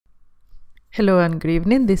Hello and good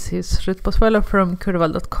evening, this is Ruth Boswell from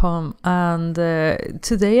Curbal.com, and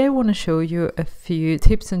today I want to show you a few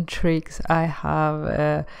tips and tricks I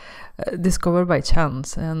have discovered by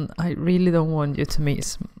chance and I really don't want you to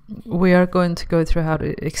miss. We are going to go through how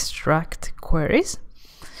to extract queries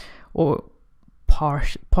or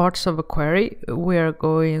parts of a query. We are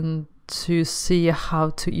going to see how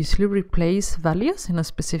to easily replace values in a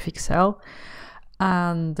specific cell.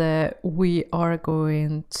 And we are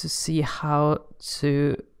going to see how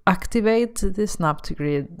to activate the snap to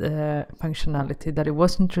grid functionality that it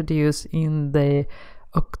was introduced in the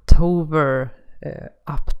October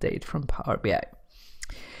update from Power BI.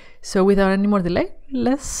 So without any more delay,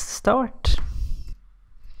 let's start.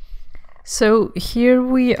 So here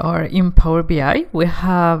we are in Power BI. We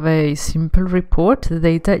have a simple report. The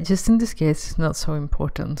data, just in this case, is not so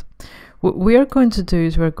important. What we are going to do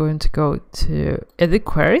is we're going to go to Edit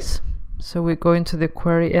Queries. So we go into the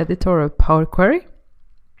Query Editor of Power Query.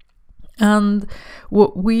 And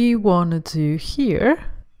what we want to do here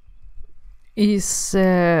is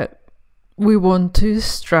we want to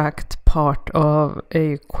extract part of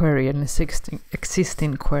a query, an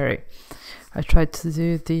existing query. I tried to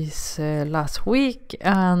do this last week,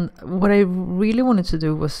 and what I really wanted to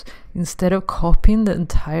do was, instead of copying the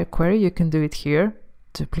entire query, you can do it here,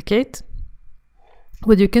 duplicate.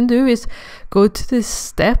 What you can do is go to the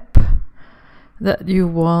step that you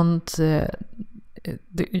want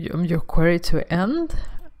your query to end,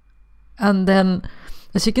 and then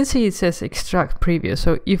as you can see it says extract previous.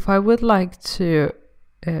 So if I would like to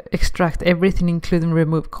extract everything including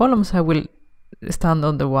remove columns, I will stand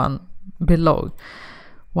on the one below.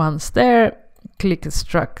 Once there, click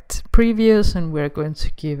extract previous, and we're going to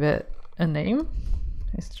give it a name,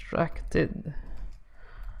 extracted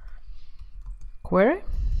query.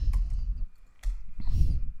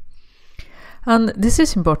 And this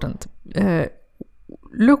is important.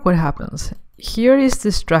 Look what happens. Here is the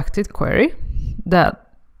extracted query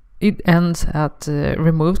that it ends at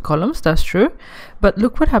removed columns, that's true. But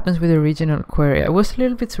look what happens with the original query. I was a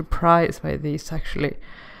little bit surprised by this actually.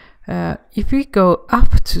 If we go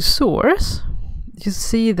up to source, you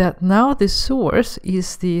see that now the source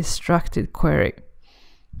is the extracted query.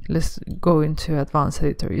 Let's go into advanced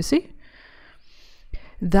editor, you see?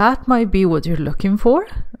 That might be what you're looking for,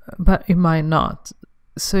 but it might not.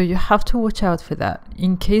 So you have to watch out for that.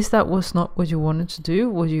 In case that was not what you wanted to do,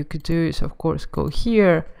 what you could do is, of course, go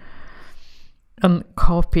here and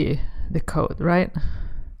copy the code, right?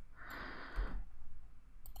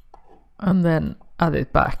 And then add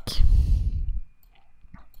it back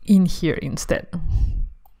in here instead.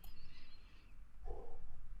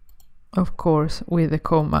 Of course, with a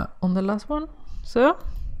comma on the last one. So.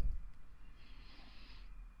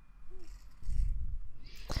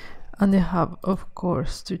 And you have, of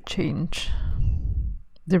course, to change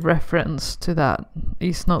the reference to that.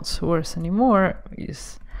 It's not source anymore,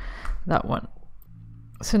 is that one.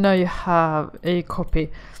 So now you have a copy.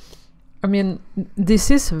 I mean, this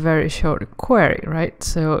is a very short query, right?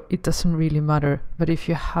 So it doesn't really matter. But if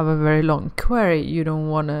you have a very long query, you don't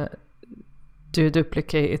want to do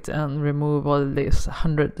duplicate and remove all these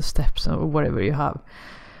 100 steps or whatever you have.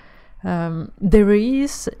 There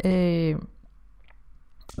is a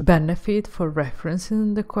benefit for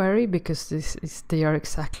referencing the query, because they are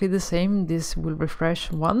exactly the same. This will refresh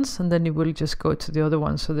once and then it will just go to the other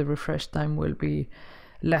one, so the refresh time will be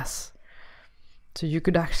less. So you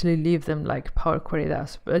could actually leave them like Power Query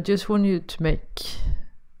does. But I just want you to make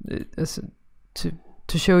to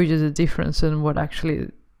show you the difference and what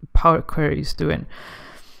actually Power Query is doing.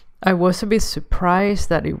 I was a bit surprised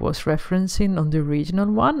that it was referencing on the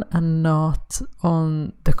original one and not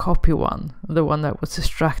on the copy one, the one that was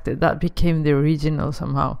extracted. That became the original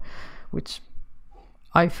somehow, which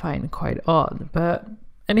I find quite odd. But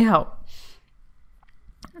anyhow,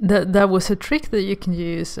 that was a trick that you can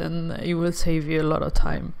use and it will save you a lot of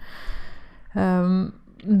time.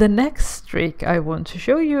 The next trick I want to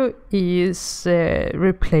show you is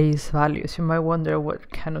replace values. You might wonder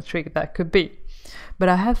what kind of trick that could be. But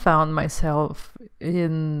I have found myself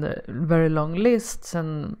in very long lists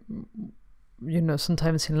and, you know,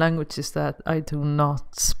 sometimes in languages that I do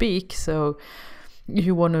not speak. So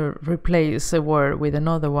you want to replace a word with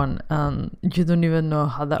another one and you don't even know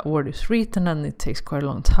how that word is written, and it takes quite a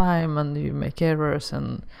long time and you make errors.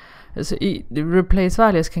 And so the replace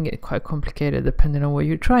values can get quite complicated depending on what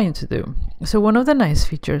you're trying to do. So one of the nice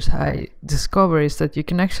features I discovered is that you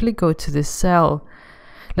can actually go to the cell.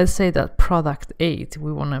 Let's say that product 8,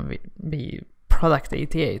 we want to be product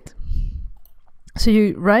 88. So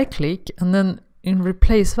you right click, and then in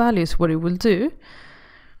replace values, what it will do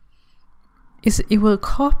is it will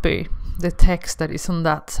copy the text that is on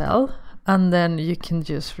that cell, and then you can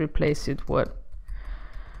just replace it with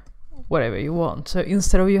whatever you want. So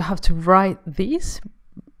instead of you have to write these,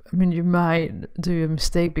 I mean, you might do a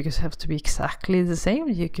mistake because it has to be exactly the same.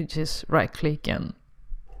 You could just right click and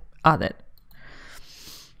add it.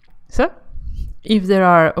 So if there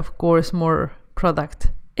are, of course, more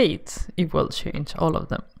product 8, it will change all of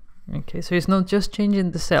them. Okay, so it's not just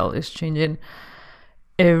changing the cell, it's changing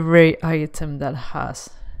every item that has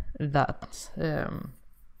that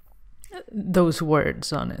those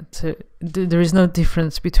words on it. So there is no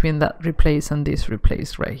difference between that replace and this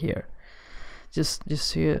replace right here. Just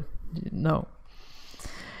so you know.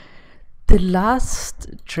 The last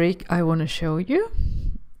trick I want to show you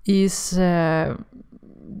is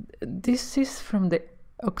this is from the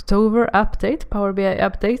October update, Power BI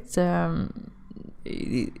update.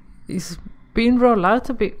 It's been rolled out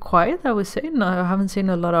a bit quiet, I would say. No, I haven't seen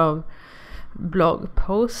a lot of blog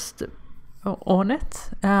posts on it,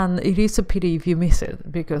 and it is a pity if you miss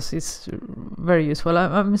it because it's very useful.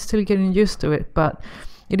 I'm still getting used to it, but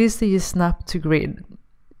it is the snap to grid.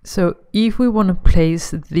 So if we want to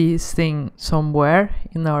place this thing somewhere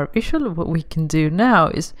in our visual, what we can do now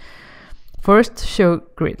is first show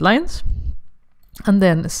grid lines and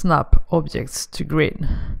then snap objects to grid.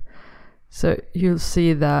 So you'll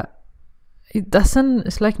see that it doesn't,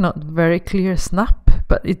 it's like not very clear snap,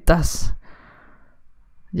 but it does.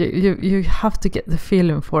 You have to get the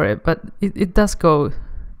feeling for it, but it does go.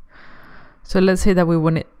 So let's say that we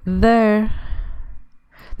want it there.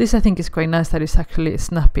 This I think is quite nice that it's actually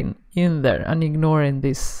snapping in there and ignoring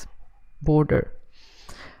this border.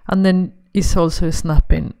 And then it's also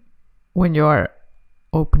snapping when you are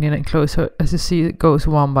opening and close. So as you see, it goes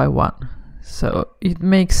one by one. So it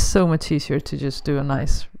makes so much easier to just do a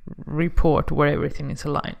nice report where everything is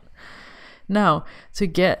aligned. Now, to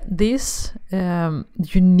get this,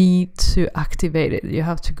 you need to activate it. You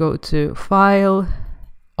have to go to File,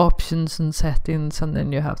 Options and Settings, and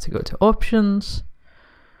then you have to go to Options.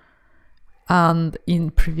 And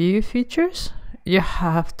in Preview Features, you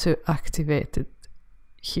have to activate it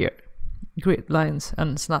here, Grid Lines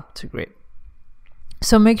and Snap to Grid.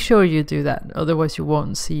 So make sure you do that, otherwise you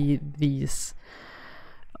won't see these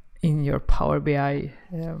in your Power BI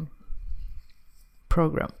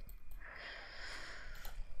program.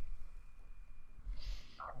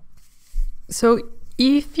 So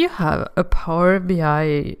if you have a Power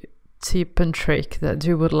BI tip and trick that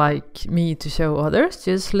you would like me to show others,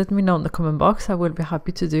 just let me know in the comment box. I will be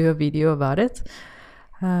happy to do a video about it.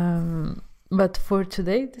 But for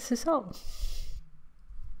today, this is all.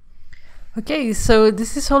 Okay, so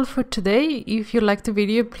this is all for today. If you liked the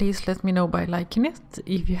video, please let me know by liking it.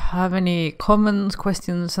 If you have any comments,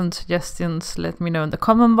 questions and suggestions, let me know in the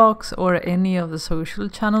comment box or any of the social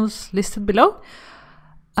channels listed below.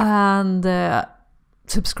 And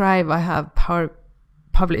subscribe. I have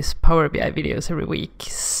publish Power BI videos every week.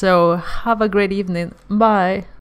 So have a great evening. Bye.